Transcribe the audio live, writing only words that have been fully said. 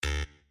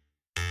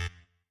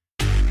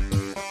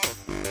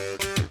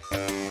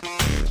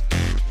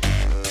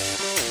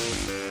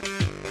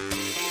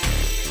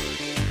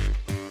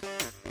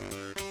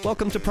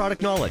Welcome to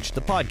Product Knowledge,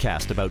 the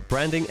podcast about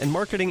branding and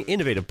marketing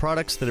innovative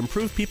products that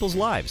improve people's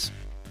lives.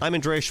 I'm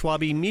Andreas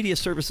Schwabe, Media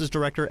Services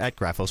Director at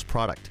Graphos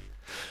Product.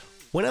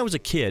 When I was a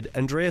kid,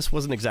 Andreas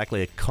wasn't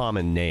exactly a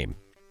common name.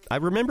 I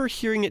remember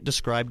hearing it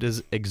described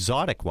as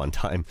exotic one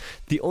time.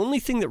 The only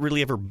thing that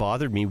really ever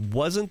bothered me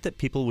wasn't that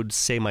people would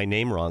say my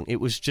name wrong.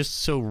 It was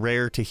just so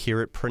rare to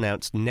hear it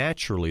pronounced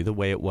naturally the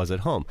way it was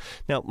at home.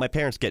 Now, my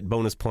parents get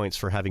bonus points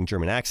for having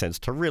German accents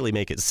to really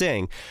make it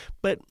sing,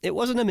 but it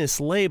wasn't a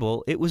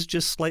mislabel. It was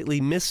just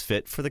slightly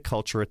misfit for the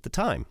culture at the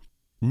time.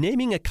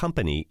 Naming a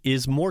company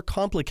is more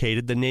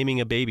complicated than naming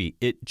a baby.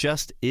 It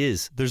just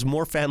is. There's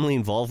more family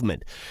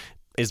involvement.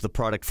 Is the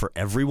product for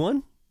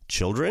everyone?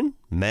 Children,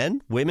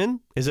 men, women?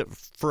 Is it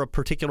for a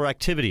particular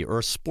activity or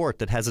a sport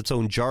that has its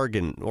own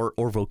jargon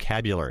or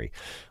vocabulary?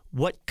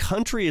 What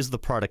country is the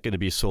product going to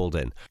be sold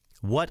in?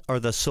 What are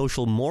the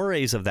social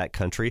mores of that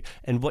country,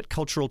 and what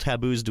cultural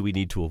taboos do we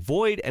need to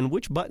avoid, and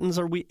which buttons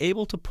are we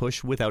able to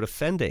push without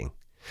offending?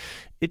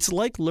 It's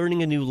like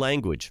learning a new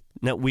language.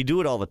 Now, we do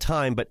it all the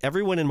time, but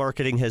everyone in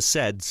marketing has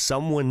said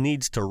someone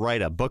needs to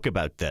write a book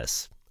about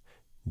this.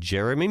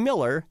 Jeremy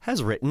Miller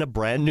has written a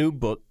brand new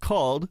book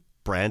called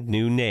Brand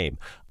New Name,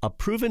 a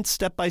proven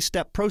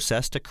step-by-step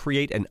process to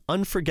create an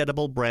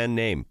unforgettable brand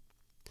name.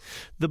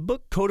 The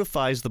book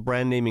codifies the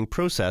brand naming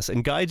process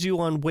and guides you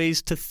on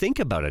ways to think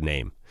about a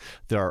name.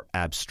 There are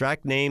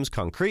abstract names,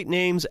 concrete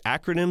names,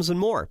 acronyms, and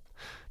more.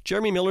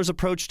 Jeremy Miller's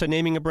approach to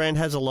naming a brand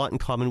has a lot in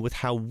common with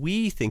how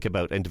we think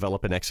about and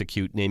develop and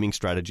execute naming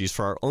strategies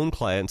for our own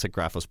clients at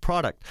Graphos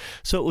Product.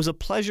 So it was a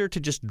pleasure to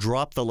just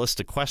drop the list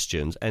of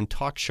questions and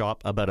talk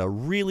shop about a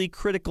really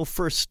critical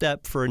first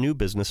step for a new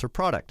business or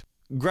product.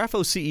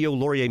 Graphos CEO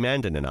Laurier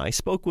Mandin and I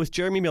spoke with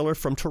Jeremy Miller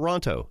from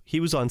Toronto.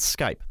 He was on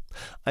Skype.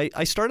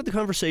 I started the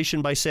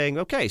conversation by saying,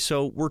 okay,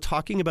 so we're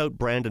talking about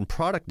brand and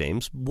product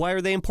names. Why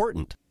are they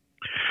important?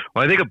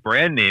 Well, I think a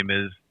brand name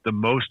is the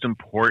most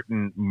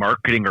important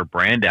marketing or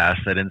brand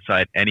asset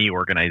inside any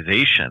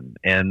organization.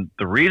 And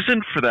the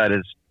reason for that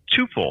is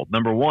twofold.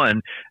 Number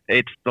one,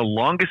 it's the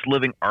longest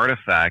living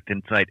artifact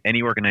inside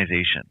any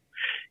organization.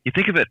 You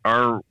think of it,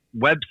 our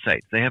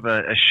websites, they have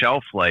a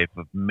shelf life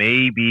of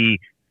maybe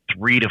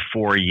 3 to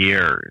 4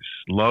 years.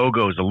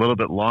 Logos a little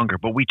bit longer,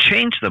 but we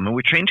change them, and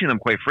we're changing them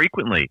quite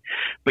frequently.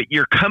 But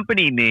your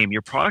company name,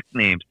 your product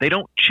names, they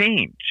don't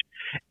change.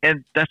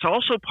 And that's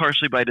also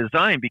partially by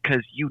design,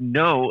 because you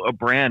know a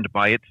brand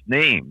by its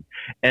name.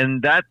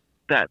 And that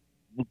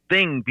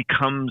thing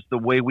becomes the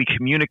way we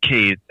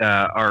communicate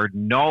our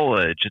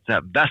knowledge. It's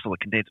that vessel.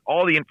 It contains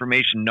all the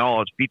information,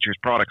 knowledge, features,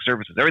 products,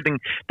 services, everything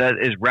that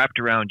is wrapped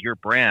around your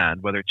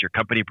brand, whether it's your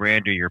company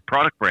brand or your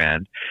product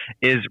brand,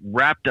 is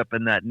wrapped up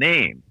in that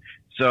name.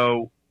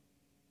 So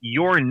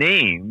your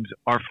names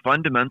are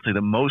fundamentally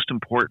the most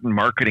important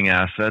marketing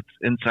assets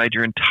inside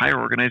your entire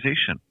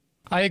organization.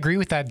 I agree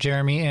with that,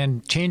 Jeremy,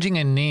 and changing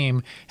a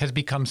name has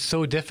become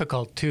so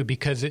difficult too,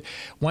 because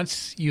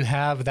once you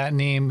have that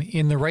name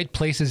in the right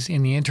places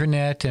in the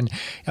internet and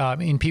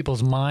in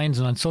people's minds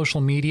and on social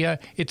media,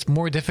 it's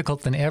more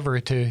difficult than ever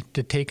to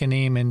take a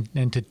name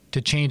and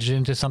to change it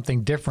into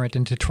something different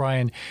and to try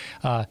and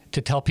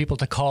to tell people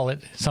to call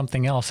it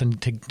something else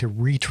and to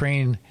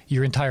retrain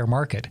your entire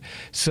market.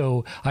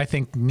 So I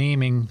think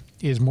naming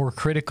is more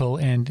critical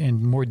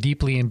and more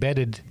deeply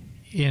embedded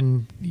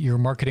in your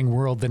marketing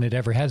world than it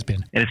ever has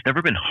been. And it's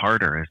never been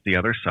harder. Is the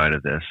other side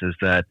of this, is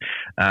that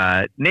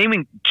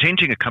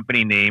changing a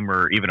company name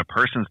or even a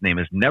person's name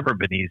has never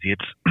been easy.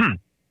 It's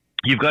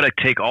you've got to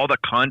take all the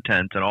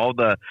content and all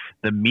the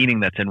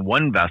meaning that's in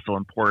one vessel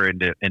and pour it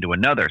into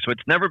another. So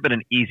it's never been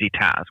an easy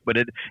task, but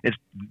it's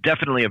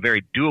definitely a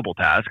very doable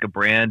task. A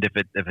brand, if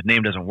a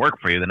name doesn't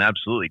work for you, then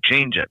absolutely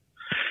change it.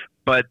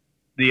 But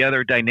the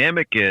other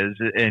dynamic is,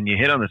 and you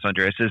hit on this,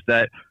 Andreas, is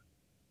that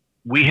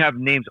we have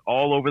names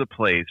all over the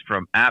place,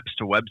 from apps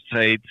to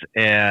websites,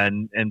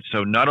 and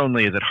so not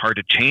only is it hard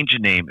to change a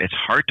name, it's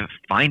hard to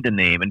find a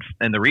name,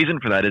 and the reason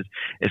for that is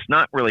it's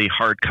not really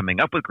hard coming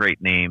up with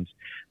great names.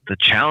 The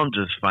challenge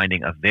is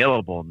finding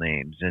available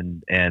names,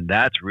 and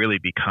that's really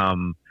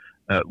become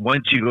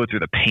once you go through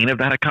the pain of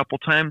that a couple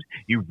times,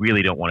 you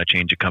really don't want to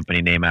change a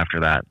company name after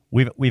that.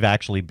 We've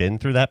actually been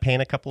through that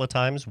pain a couple of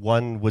times.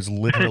 One was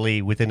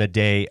literally within a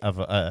day of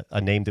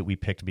a name that we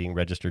picked being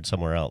registered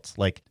somewhere else.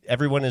 Like,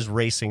 everyone is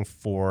racing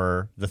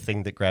for the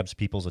thing that grabs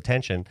people's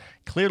attention.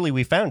 Clearly,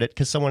 we found it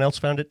because someone else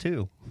found it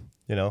too.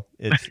 You know,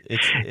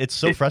 it's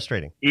so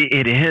frustrating.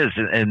 It is,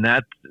 and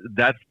that's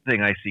the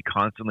thing I see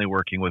constantly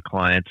working with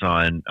clients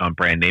on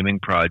brand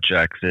naming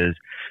projects is,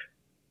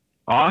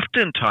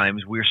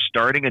 oftentimes we're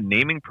starting a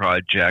naming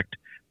project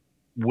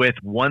with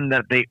one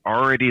that they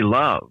already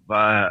love.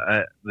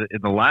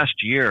 In the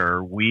last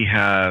year, we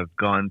have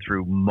gone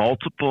through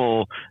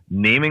multiple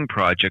naming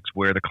projects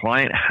where the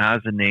client has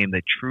a name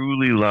they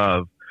truly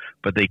love,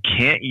 but they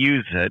can't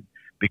use it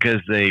because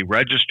they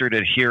registered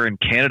it here in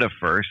Canada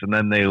first, and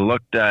then they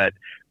looked at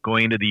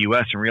going into the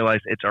U.S. and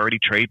realized it's already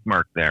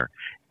trademarked there.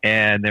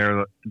 And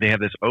they have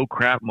this oh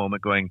crap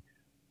moment going,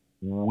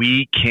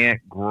 we can't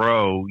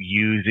grow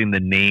using the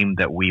name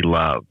that we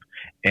love.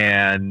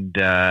 And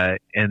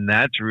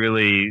that's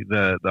really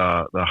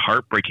the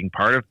heartbreaking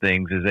part of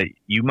things, is that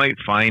you might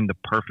find the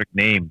perfect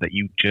name that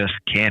you just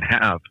can't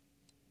have.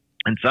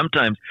 And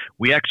sometimes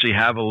we actually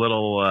have a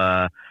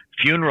little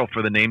funeral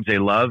for the names they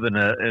love, and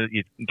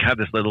you have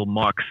this little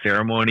mock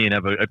ceremony and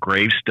have a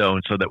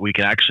gravestone so that we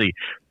can actually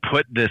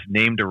put this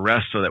name to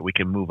rest so that we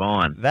can move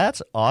on.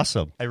 That's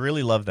awesome. I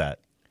really love that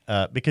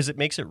because it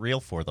makes it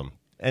real for them.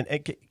 And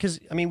because,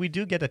 I mean, we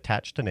do get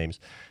attached to names.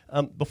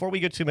 Before we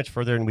go too much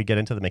further and we get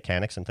into the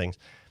mechanics and things,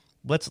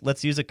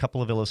 let's use a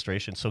couple of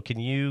illustrations. So can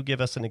you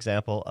give us an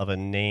example of a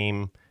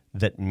name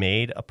that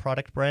made a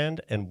product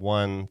brand and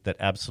one that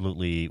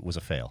absolutely was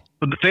a fail?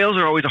 Well, the fails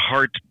are always a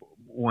hard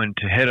one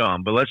to hit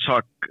on, but let's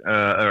talk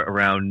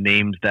around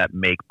names that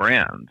make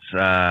brands.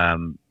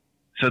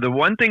 So the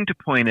one thing to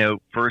point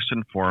out first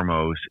and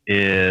foremost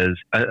is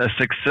a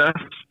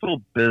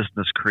successful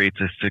business creates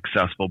a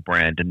successful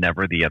brand and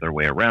never the other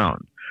way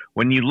around.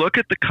 When you look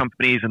at the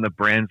companies and the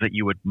brands that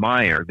you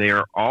admire, they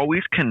are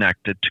always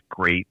connected to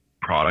great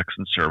products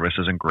and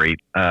services and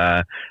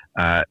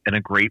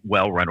a great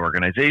well-run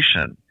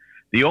organization.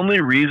 The only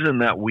reason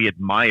that we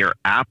admire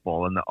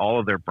Apple and all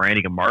of their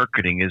branding and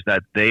marketing is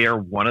that they are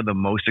one of the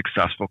most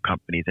successful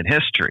companies in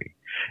history.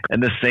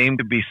 And the same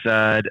could be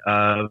said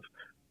of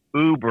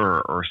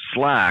Uber or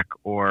Slack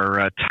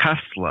or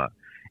Tesla.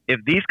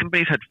 If these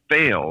companies had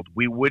failed,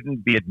 we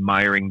wouldn't be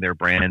admiring their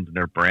brands and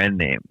their brand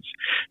names.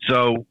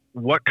 So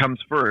what comes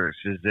first?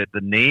 Is it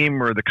the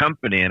name or the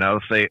company? And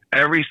I'll say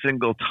every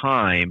single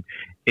time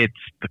it's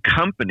the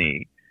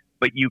company.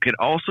 But you can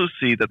also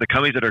see that the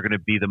companies that are going to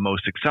be the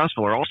most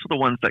successful are also the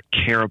ones that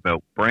care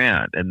about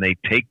brand, and they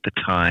take the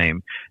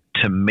time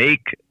to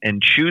make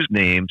and choose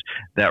names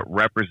that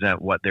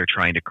represent what they're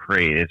trying to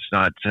create. It's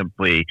not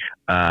simply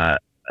something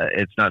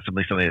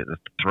that's a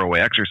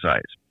throwaway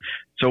exercise.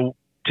 So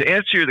to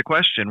answer the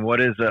question,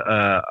 what is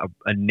a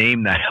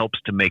name that helps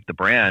to make the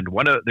brand?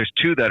 There's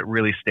two that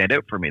really stand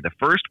out for me. The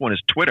first one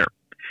is Twitter.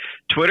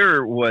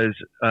 Twitter was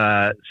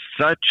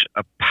such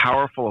a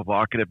powerful,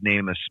 evocative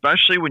name,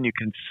 especially when you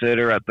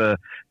consider at the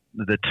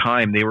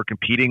time they were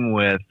competing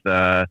with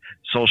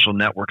social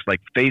networks like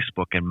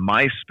Facebook and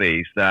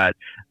MySpace that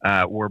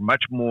were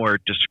much more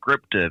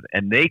descriptive.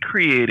 And they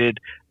created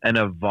an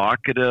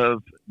evocative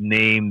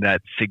name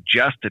that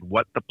suggested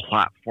what the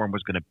platform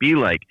was going to be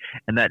like.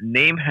 And that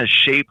name has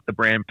shaped the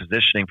brand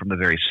positioning from the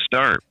very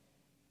start.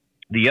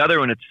 The other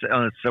one, it's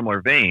on a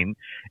similar vein,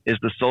 is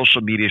the social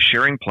media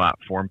sharing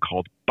platform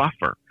called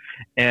Buffer.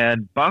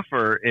 And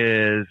Buffer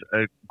is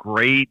a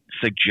great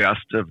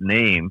suggestive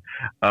name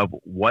of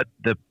what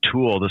the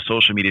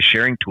social media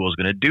sharing tool is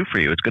going to do for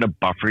you. It's going to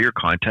buffer your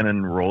content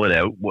and roll it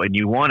out when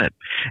you want it.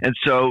 And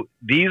so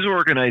these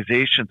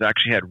organizations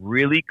actually had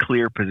really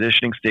clear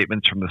positioning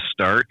statements from the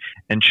start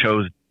and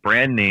chose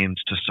brand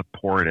names to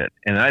support it.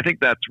 And I think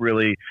that's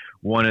really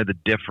one of the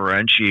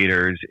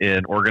differentiators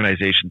in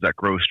organizations that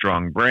grow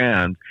strong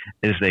brands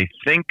is they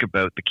think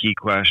about the key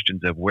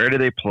questions of where do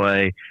they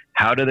play,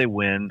 how do they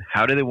win,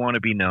 how do they want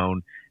to be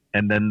known,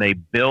 and then they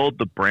build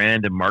the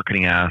brand and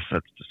marketing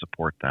assets to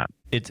support that.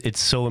 It's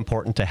so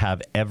important to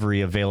have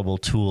every available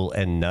tool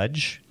and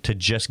nudge to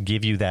just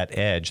give you that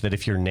edge that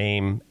if your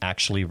name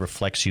actually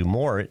reflects you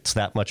more, it's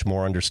that much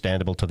more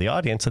understandable to the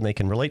audience and they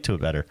can relate to it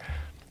better.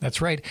 That's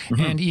right.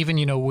 Mm-hmm. And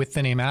even, with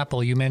the name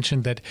Apple, you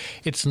mentioned that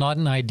it's not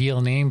an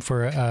ideal name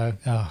for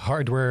a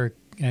hardware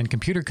and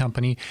computer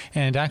company.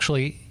 And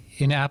actually,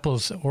 in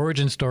Apple's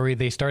origin story,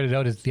 they started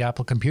out as the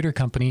Apple Computer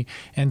Company,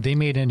 and they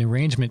made an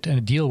arrangement and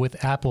a deal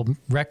with Apple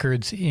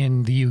Records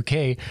in the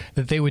UK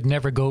that they would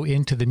never go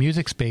into the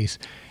music space.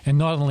 And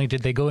not only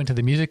did they go into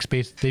the music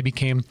space, they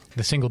became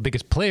the single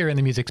biggest player in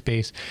the music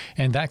space,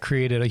 and that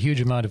created a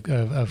huge amount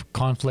of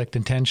conflict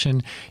and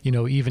tension,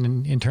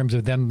 even in terms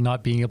of them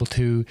not being able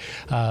to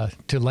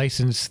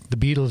license the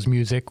Beatles'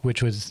 music,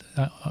 which was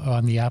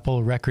on the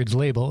Apple Records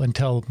label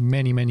until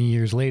many, many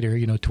years later,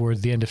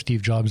 towards the end of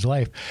Steve Jobs'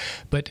 life.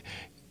 But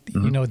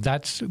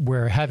that's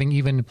where having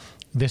even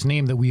this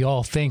name that we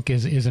all think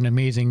is an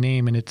amazing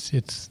name and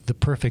it's the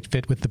perfect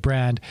fit with the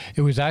brand.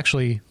 It was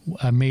actually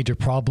a major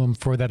problem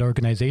for that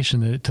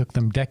organization that it took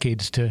them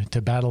decades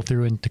to battle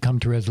through and to come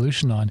to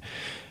resolution on.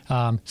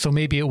 So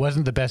maybe it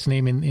wasn't the best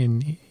name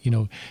in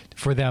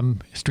for them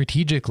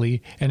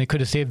strategically, and it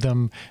could have saved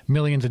them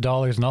millions of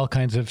dollars and all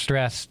kinds of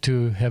stress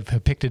to have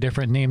picked a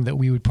different name that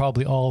we would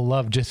probably all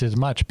love just as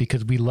much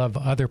because we love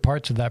other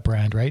parts of that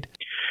brand, right?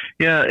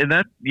 Yeah, and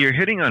that you're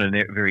hitting on a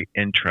very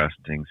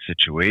interesting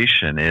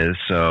situation.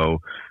 So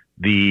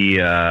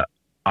the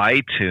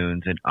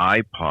iTunes and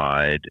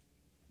iPod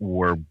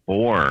were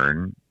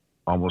born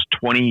almost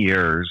 20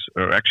 years,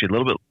 or actually a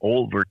little bit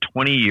over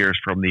 20 years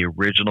from the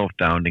original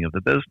founding of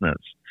the business.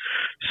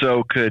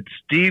 So could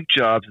Steve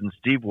Jobs and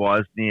Steve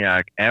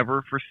Wozniak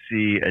ever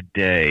foresee a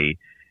day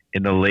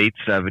in the late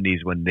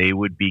 70s when they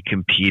would be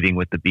competing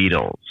with the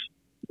Beatles?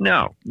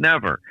 No,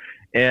 never.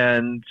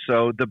 And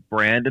so the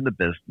brand and the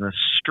business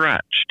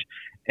stretched.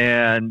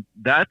 And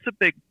that's a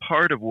big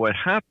part of what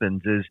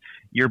happens is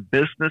your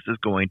business is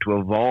going to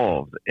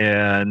evolve.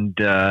 And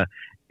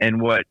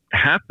what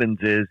happens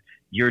is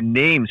your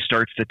name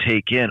starts to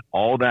take in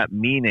all that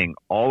meaning,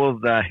 all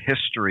of that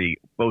history,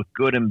 both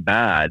good and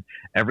bad.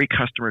 Every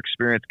customer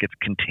experience gets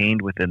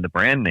contained within the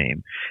brand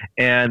name.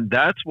 And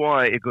that's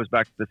why it goes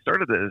back to the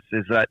start of this,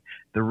 is that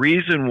the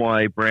reason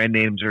why brand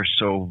names are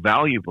so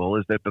valuable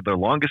is that they're the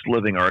longest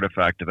living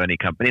artifact of any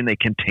company, and they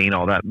contain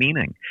all that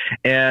meaning.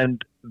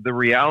 And the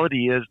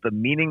reality is the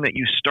meaning that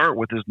you start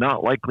with is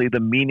not likely the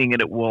meaning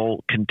that it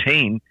will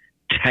contain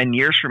 10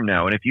 years from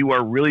now. And if you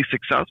are really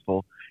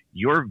successful,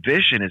 your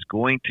vision is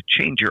going to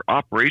change. Your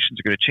operations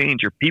are going to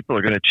change. Your people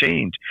are going to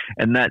change.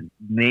 And that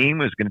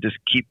name is going to just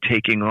keep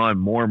taking on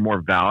more and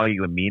more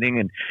value and meaning.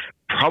 And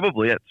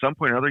probably at some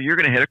point or another, you're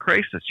going to hit a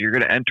crisis. You're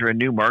going to enter a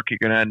new market.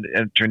 You're going to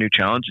enter a new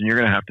challenge. And you're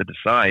going to have to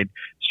decide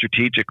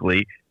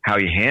strategically how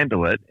you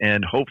handle it.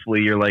 And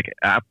hopefully you're like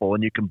Apple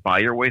and you can buy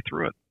your way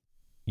through it.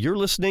 You're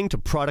listening to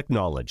Product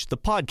Knowledge, the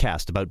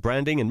podcast about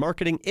branding and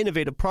marketing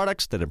innovative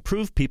products that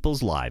improve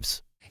people's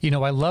lives. You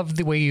know, I love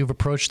the way you've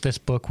approached this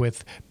book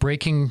with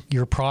breaking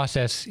your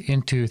process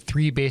into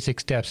 3 basic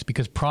steps,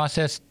 because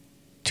process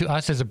to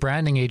us as a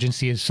branding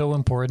agency is so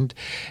important.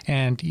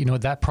 And, you know,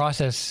 that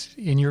process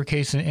in your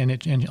case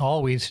and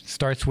always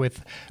starts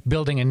with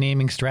building a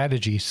naming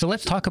strategy. So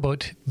let's talk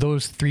about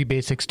those 3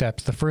 basic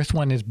steps. The first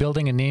one is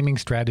building a naming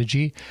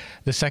strategy.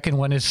 The second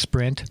one is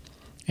sprint.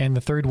 And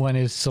the third one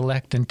is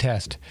select and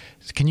test.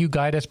 Can you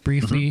guide us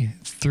briefly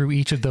through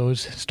each of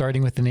those,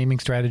 starting with the naming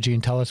strategy,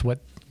 and tell us what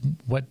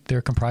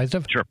they're comprised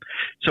of? Sure.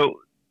 So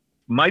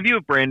my view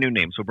of brand new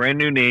name. So brand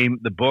new name,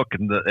 the book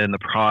and the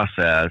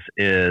process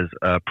is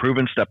a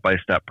proven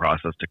step-by-step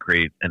process to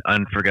create an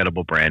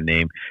unforgettable brand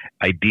name,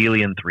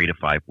 ideally in 3 to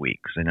 5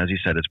 weeks. And as you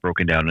said, it's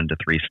broken down into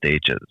 3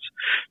 stages.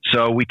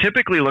 So we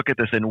typically look at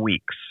this in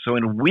weeks. So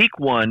in week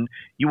 1,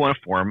 you want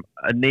to form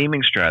a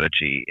naming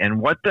strategy.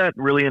 And what that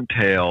really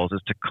entails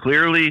is to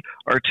clearly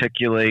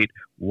articulate,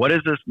 what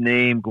is this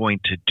name going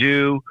to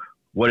do?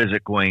 What is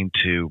it going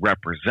to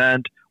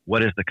represent?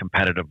 What is the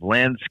competitive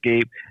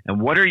landscape? And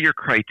what are your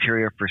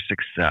criteria for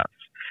success?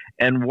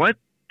 And what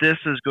this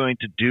is going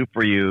to do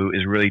for you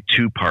is really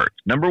 2 parts.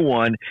 Number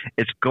 1,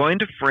 it's going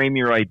to frame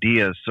your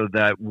ideas so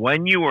that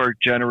when you are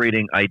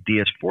generating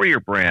ideas for your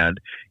brand,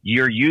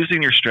 you're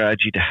using your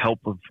strategy to help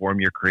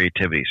inform your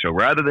creativity. So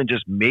rather than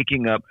just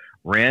making up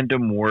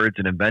random words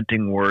and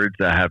inventing words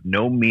that have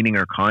no meaning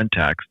or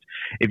context,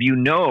 if you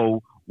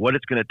know what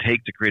it's going to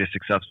take to create a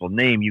successful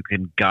name, you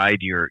can guide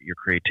your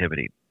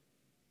creativity.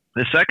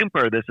 The second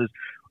part of this is,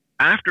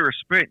 after a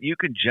sprint, you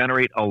can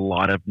generate a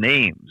lot of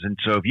names. And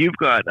so if you've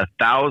got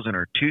 1,000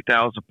 or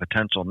 2,000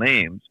 potential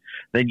names,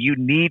 then you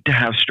need to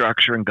have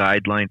structure and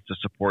guidelines to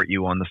support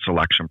you on the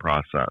selection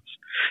process.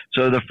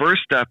 So the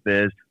first step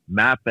is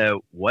map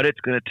out what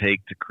it's going to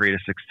take to create a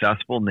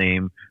successful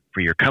name for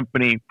your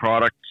company,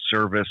 product,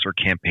 service, or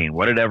campaign,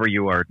 whatever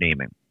you are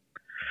naming.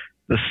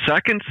 The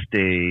second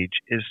stage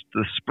is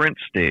the sprint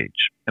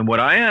stage. And what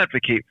I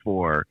advocate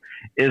for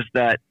is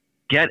that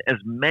get as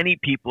many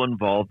people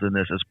involved in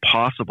this as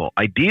possible.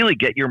 Ideally,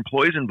 get your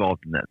employees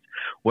involved in this.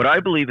 What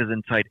I believe is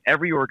inside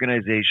every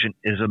organization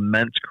is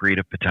immense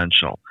creative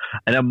potential.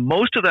 And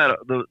most of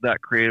that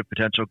creative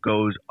potential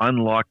goes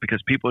unlocked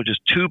because people are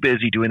just too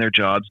busy doing their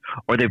jobs,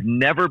 or they've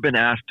never been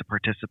asked to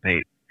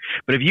participate.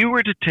 But if you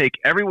were to take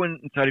everyone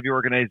inside of your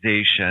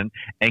organization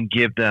and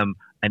give them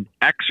an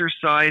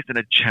exercise and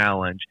a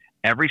challenge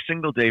every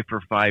single day for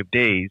 5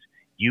 days,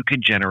 you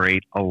can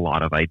generate a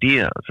lot of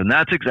ideas. And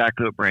that's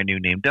exactly what Brand New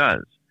Name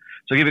does.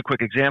 So I'll give you a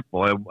quick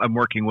example. I'm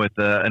working with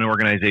an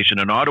organization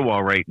in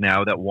Ottawa right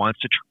now that wants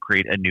to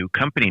create a new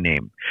company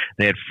name.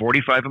 They had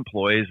 45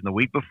 employees, and the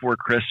week before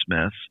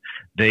Christmas,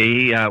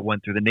 they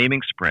went through the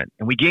naming sprint,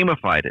 and we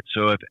gamified it.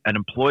 So if an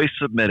employee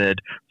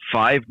submitted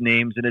 5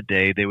 names in a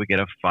day, they would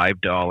get a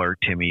 $5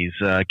 Timmy's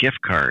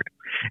gift card.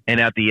 And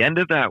at the end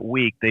of that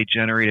week, they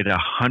generated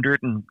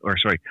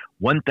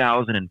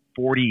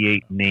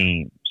 1,048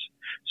 names.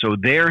 So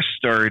they're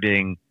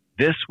starting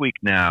this week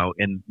now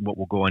in what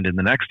will go into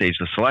the next stage,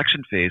 the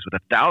selection phase, with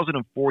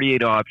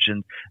 1,048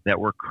 options that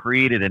were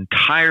created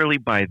entirely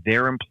by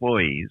their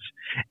employees,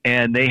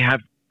 and they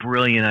have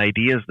brilliant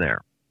ideas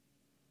there.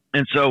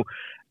 And so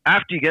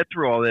after you get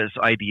through all this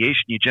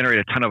ideation, you generate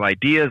a ton of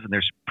ideas, and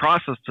there's a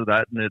process to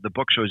that, and the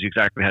book shows you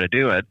exactly how to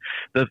do it.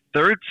 The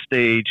third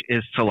stage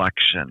is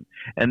selection.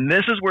 And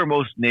this is where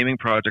most naming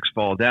projects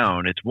fall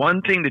down. It's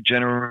one thing to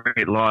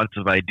generate lots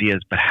of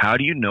ideas, but how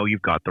do you know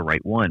you've got the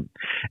right one?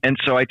 And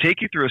so I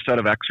take you through a set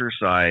of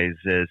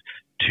exercises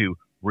to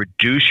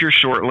reduce your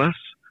shortlist,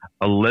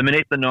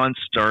 eliminate the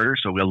non-starter,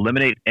 so we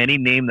eliminate any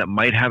name that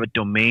might have a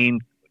domain,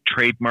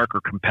 trademark,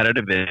 or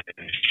competitive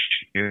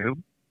issue,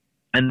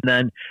 and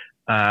then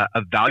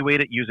evaluate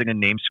it using a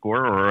name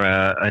score or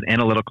an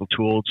analytical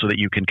tool so that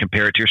you can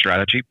compare it to your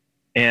strategy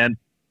and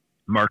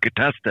market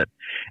test it.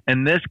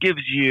 And this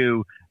gives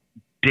you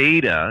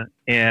data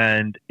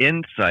and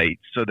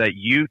insights so that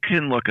you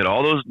can look at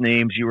all those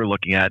names you were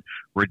looking at,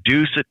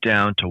 reduce it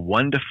down to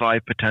 1 to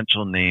 5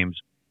 potential names,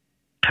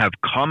 have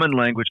common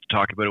language to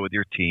talk about it with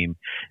your team,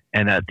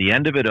 and at the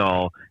end of it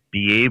all,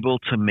 be able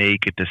to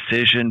make a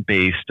decision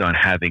based on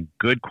having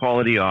good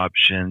quality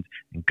options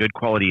and good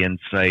quality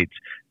insights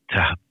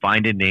to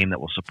find a name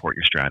that will support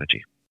your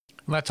strategy.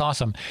 That's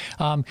awesome.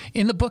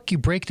 In the book, you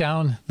break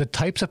down the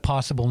types of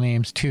possible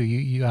names too.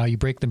 You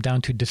break them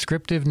down to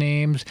descriptive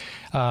names,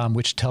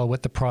 which tell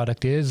what the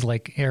product is,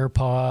 like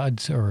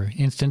AirPods or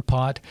Instant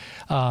Pot.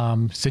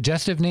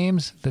 Suggestive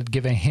names that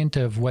give a hint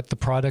of what the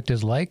product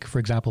is like. For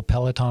example,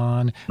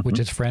 Peloton, which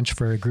is French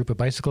for a group of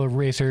bicycle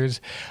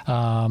racers.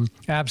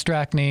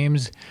 Abstract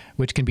names,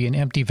 which can be an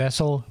empty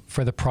vessel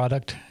for the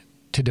product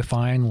to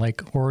define, like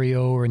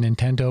Oreo or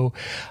Nintendo.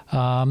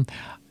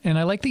 And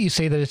I like that you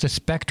say that it's a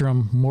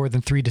spectrum more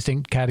than 3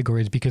 distinct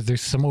categories, because there's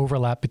some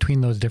overlap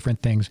between those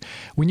different things.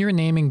 When you're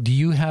naming, do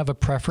you have a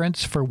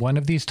preference for one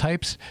of these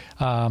types,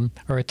 or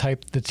a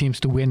type that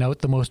seems to win out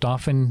the most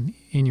often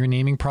in your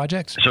naming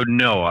projects? So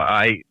no,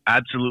 I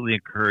absolutely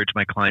encourage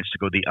my clients to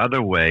go the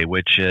other way,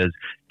 which is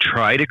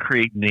try to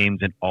create names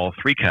in all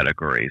 3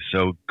 categories.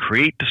 So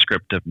create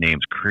descriptive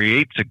names,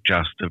 create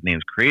suggestive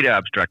names, create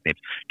abstract names.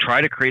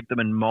 Try to create them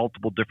in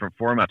multiple different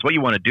formats. What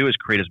you want to do is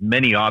create as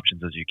many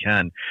options as you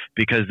can,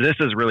 because this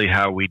is really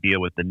how we deal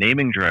with the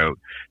naming drought.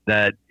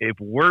 That if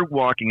we're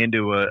walking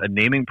into a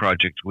naming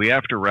project, we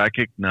have to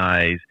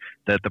recognize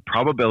that the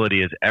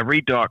probability is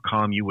every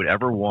 .com you would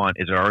ever want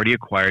is already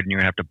acquired, and you're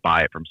going to have to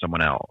buy it from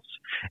someone else.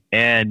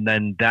 And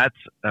then that's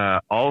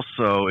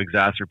also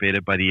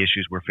exacerbated by the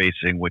issues we're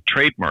facing with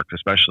trademarks,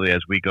 especially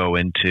as we go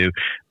into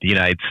the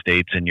United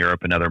States and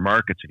Europe and other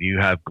markets. If you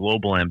have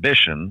global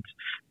ambitions,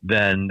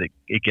 then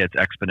it gets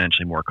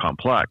exponentially more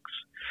complex.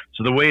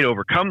 So the way to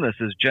overcome this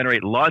is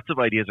generate lots of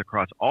ideas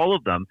across all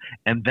of them,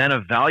 and then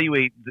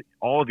evaluate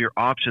all of your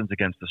options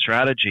against the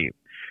strategy.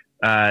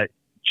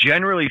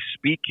 Generally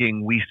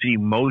speaking, we see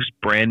most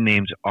brand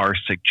names are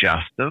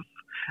suggestive.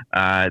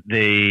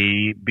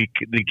 They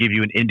give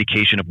you an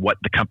indication of what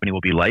the company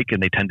will be like,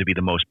 and they tend to be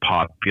the most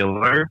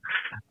popular.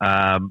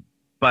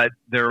 But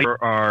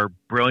there are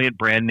brilliant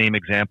brand name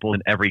examples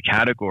in every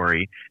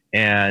category.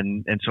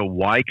 And so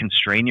why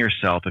constrain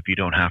yourself if you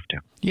don't have to?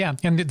 Yeah,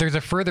 and there's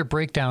a further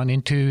breakdown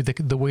into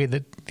the way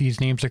that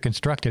these names are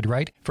constructed,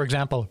 right? For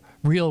example,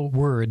 real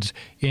words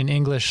in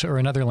English or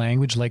another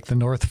language like the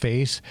North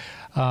Face,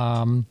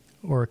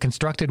 or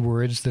constructed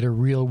words that are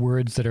real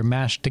words that are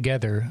mashed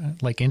together,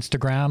 like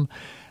Instagram.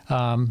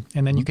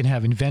 And then you can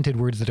have invented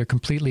words that are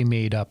completely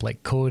made up,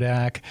 like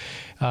Kodak.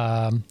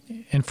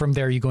 And from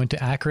there, you go into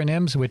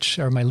acronyms, which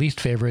are my least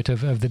favorite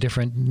of the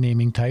different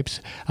naming types.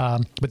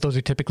 But those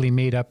are typically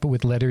made up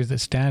with letters that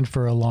stand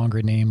for a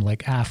longer name,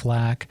 like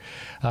AFLAC,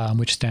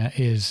 which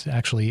is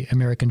actually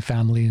American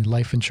Family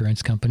Life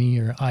Insurance Company,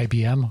 or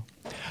IBM.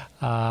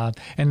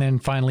 And then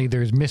finally,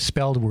 there's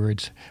misspelled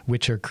words,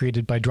 which are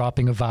created by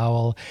dropping a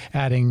vowel,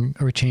 adding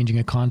or changing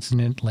a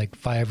consonant, like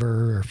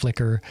Fiverr or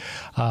Flickr.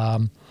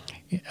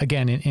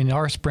 Again, in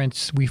our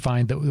sprints, we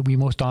find that we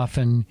most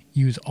often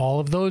use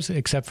all of those,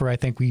 except for, I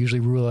think we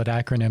usually rule out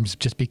acronyms,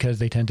 just because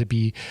they tend to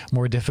be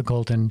more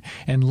difficult and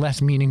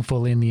less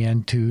meaningful in the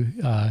end to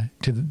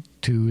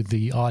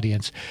the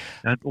audience.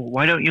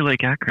 Why don't you like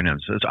acronyms?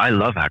 I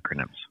love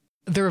acronyms.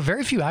 There are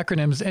very few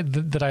acronyms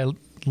that I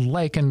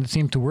like and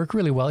seem to work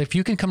really well. If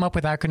you can come up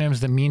with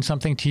acronyms that mean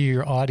something to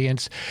your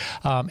audience,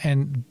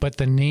 but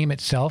the name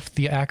itself,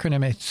 the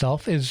acronym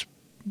itself is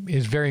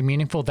very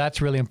meaningful,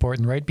 that's really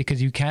important, right?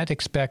 Because you can't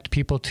expect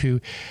people to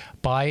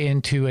buy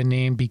into a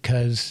name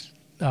because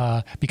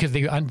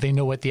they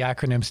know what the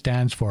acronym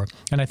stands for.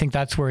 And I think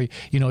that's where,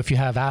 if you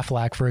have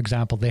AFLAC, for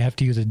example, they have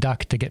to use a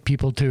duck to get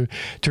people to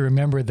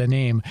remember the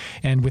name.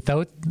 And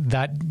without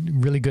that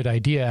really good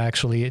idea,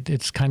 actually,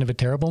 it's kind of a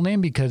terrible name,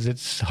 because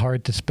it's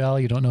hard to spell.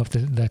 You don't know if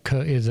the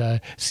K is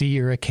a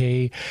C or a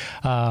K,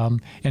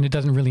 and it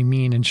doesn't really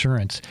mean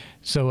insurance.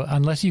 So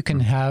unless you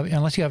have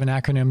an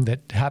acronym that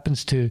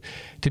happens to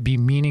be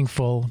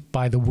meaningful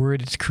by the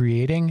word it's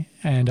creating,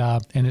 and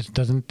it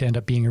doesn't end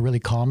up being a really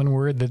common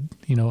word, that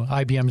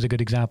IBM is a good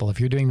example. If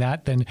you're doing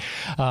that, then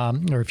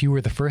or if you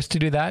were the first to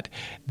do that,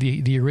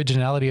 the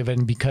originality of it,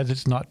 and because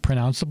it's not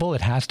pronounceable,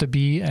 it has to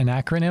be an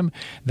acronym.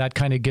 That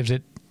kind of gives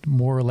it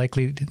more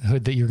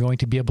likelihood that you're going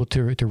to be able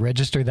to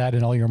register that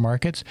in all your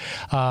markets.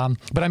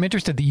 But I'm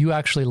interested that you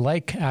actually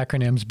like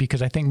acronyms,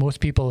 because I think most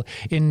people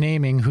in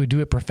naming who do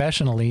it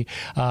professionally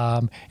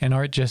and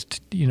aren't just,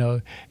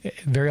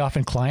 very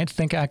often clients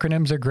think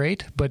acronyms are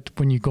great, but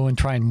when you go and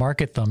try and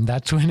market them,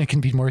 that's when it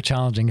can be more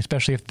challenging,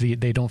 especially if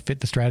they don't fit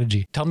the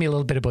strategy. Tell me a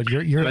little bit about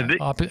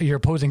your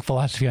opposing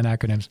philosophy on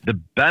acronyms. The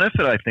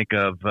benefit, I think,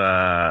 of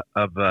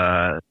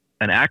an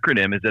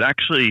acronym is it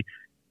actually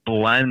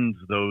blends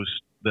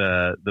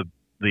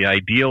the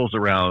ideals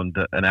around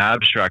an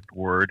abstract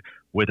word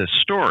with a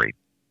story.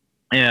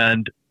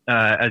 And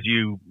as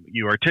you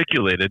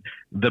articulated,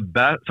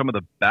 some of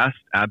the best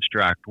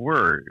abstract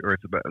words, or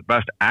the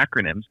best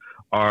acronyms,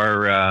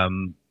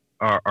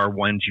 are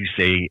ones you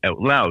say out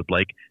loud,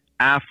 like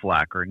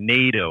AFLAC or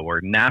NATO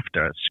or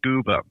NAFTA,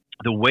 SCUBA.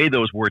 The way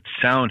those words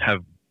sound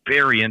have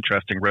very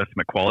interesting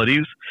rhythmic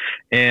qualities,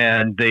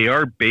 and they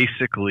are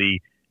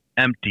basically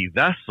empty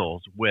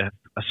vessels with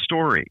a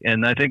story.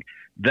 And I think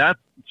that's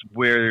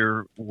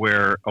where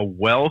a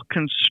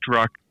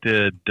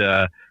well-constructed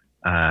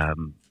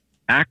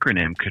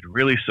acronym could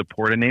really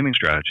support a naming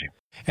strategy.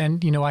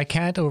 And, I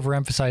can't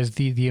overemphasize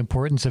the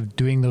importance of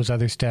doing those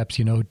other steps,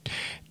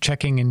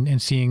 checking and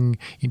seeing,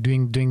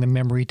 doing the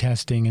memory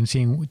testing and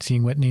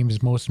seeing what name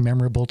is most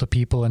memorable to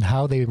people and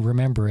how they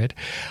remember it,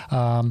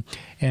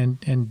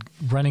 and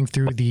running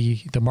through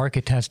the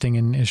market testing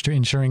and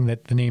ensuring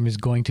that the name is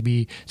going to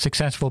be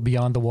successful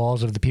beyond the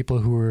walls of the people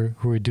who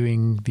are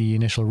doing the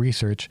initial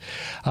research.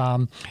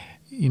 And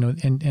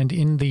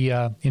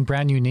in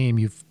Brand New Name,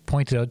 you've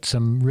pointed out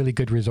some really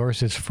good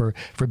resources for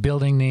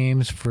building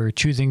names, for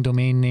choosing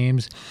domain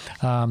names,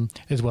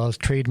 as well as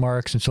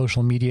trademarks and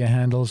social media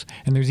handles.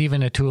 And there's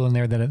even a tool in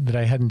there that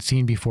I hadn't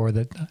seen before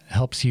that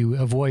helps you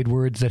avoid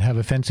words that have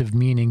offensive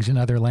meanings in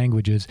other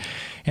languages.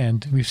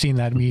 And we've seen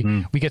that we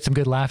get some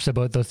good laughs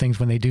about those things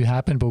when they do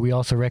happen, but we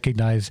also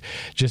recognize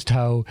just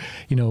how,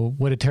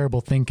 what a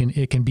terrible thing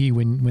it can be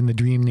when the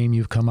dream name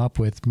you've come up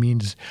with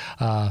means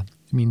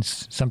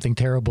something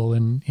terrible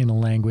in a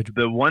language.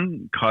 The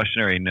one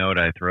cautionary note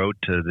I throw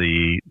to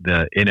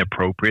the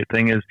inappropriate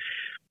thing is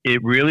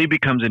it really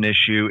becomes an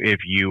issue if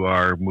you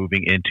are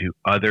moving into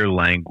other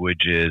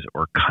languages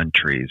or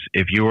countries.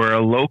 If you are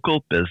a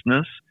local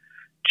business,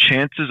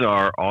 chances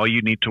are all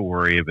you need to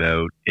worry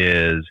about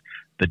is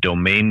the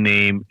domain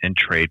name and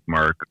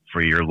trademark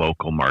for your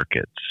local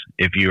markets.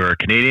 If you are a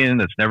Canadian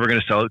that's never going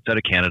to sell outside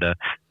of Canada,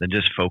 then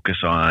just focus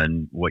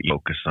on what you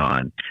focus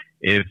on.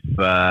 If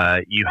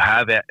you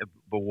have it,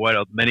 but what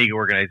many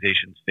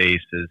organizations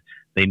face is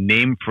they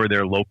name for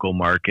their local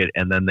market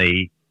and then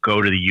they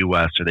go to the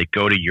US or they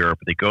go to Europe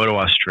or they go to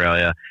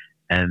Australia,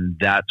 and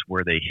that's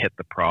where they hit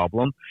the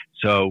problem.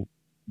 So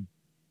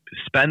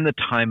spend the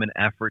time and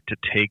effort to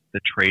take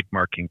the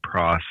trademarking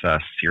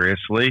process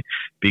seriously,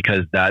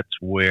 because that's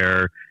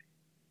where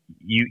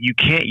you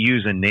can't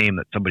use a name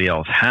that somebody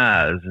else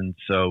has. And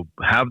so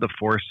have the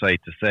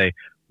foresight to say,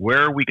 where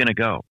are we going to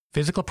go?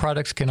 Physical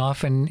products can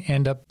often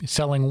end up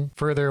selling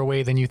further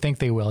away than you think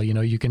they will.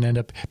 You can end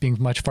up being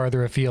much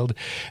farther afield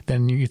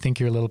than you think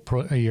your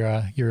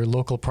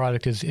local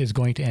product is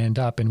going to end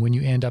up. And when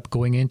you end up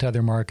going into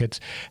other markets,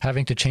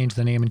 having to change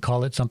the name and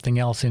call it something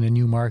else in a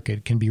new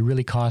market can be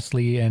really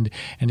costly, and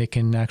it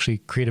can actually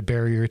create a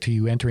barrier to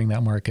you entering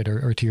that market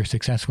or to your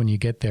success when you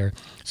get there.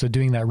 So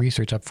doing that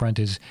research up front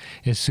is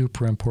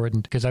super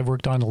important, because I've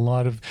worked on a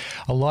lot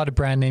of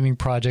brand naming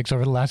projects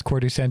over the last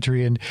quarter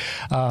century, and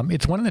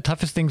it's one of the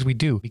toughest things we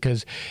do,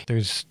 because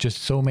there's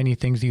just so many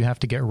things that you have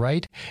to get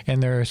right,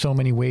 and there are so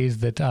many ways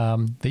that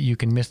you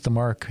can miss the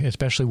mark,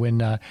 especially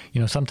when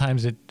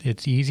sometimes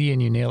it's easy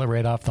and you nail it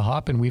right off the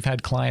hop. And we've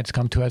had clients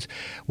come to us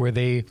where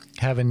they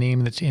have a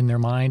name that's in their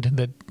mind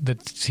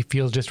that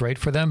feels just right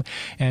for them,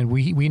 and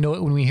we know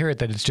it when we hear it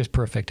that it's just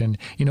perfect. And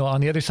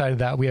on the other side of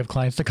that, we have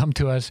clients that come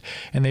to us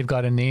and they've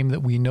got a name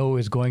that we know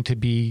is going to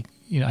be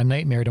a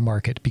nightmare to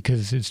market,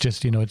 because it's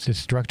just, it's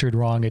structured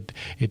wrong.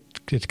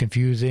 It's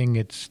confusing.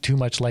 It's too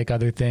much like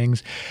other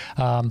things.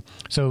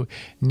 So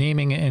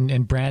naming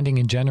and branding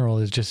in general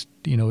is just,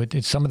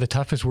 it's some of the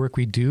toughest work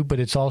we do, but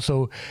it's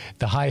also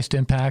the highest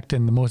impact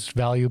and the most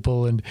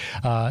valuable and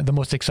the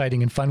most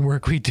exciting and fun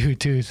work we do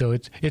too. So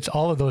it's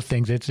all of those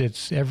things.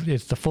 It's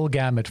the full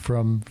gamut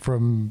from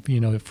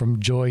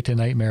joy to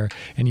nightmare,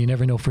 and you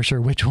never know for sure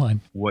which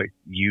one. What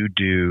you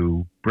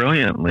do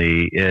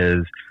brilliantly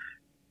is,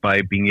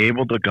 by being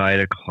able to guide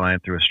a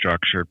client through a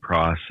structured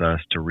process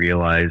to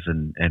realize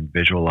and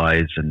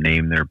visualize and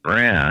name their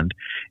brand,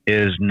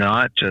 is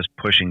not just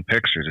pushing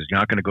pictures. It's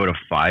not going to go to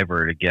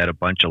Fiverr to get a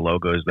bunch of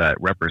logos that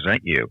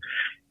represent you.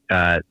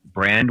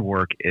 Brand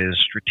work is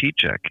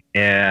strategic,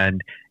 and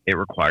it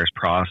requires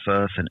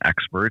process and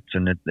experts,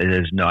 and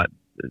it's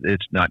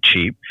not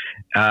cheap.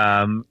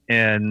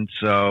 And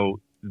so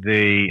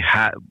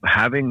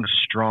having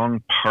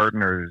strong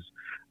partners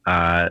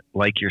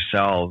like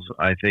yourselves,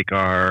 I think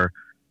are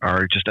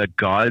just a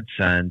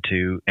godsend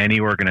to any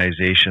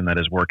organization that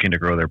is working to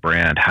grow their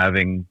brand.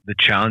 Having the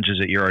challenges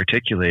that you're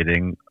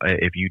articulating,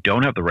 if you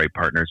don't have the right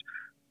partners,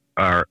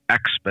 are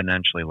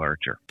exponentially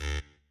larger.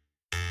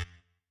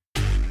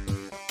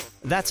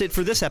 That's it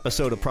for this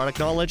episode of Product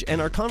Knowledge and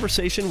our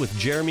conversation with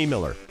Jeremy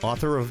Miller,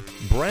 author of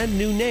Brand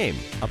New Name,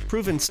 a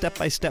proven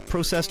step-by-step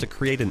process to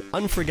create an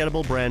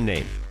unforgettable brand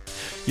name.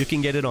 You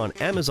can get it on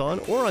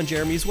Amazon or on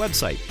Jeremy's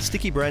website,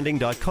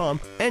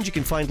 stickybranding.com, and you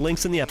can find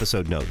links in the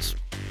episode notes.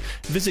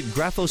 Visit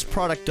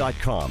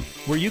graphosproduct.com,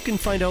 where you can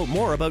find out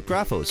more about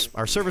Graphos,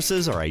 our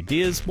services, our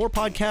ideas, more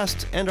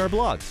podcasts, and our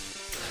blog.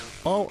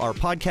 All our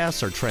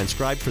podcasts are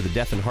transcribed for the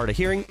deaf and hard of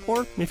hearing,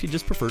 or if you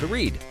just prefer to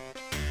read.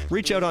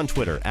 Reach out on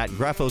Twitter at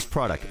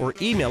graphosproduct or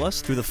email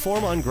us through the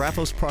form on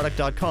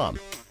graphosproduct.com.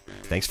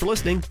 Thanks for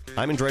listening.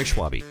 I'm Andre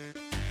Schwabi.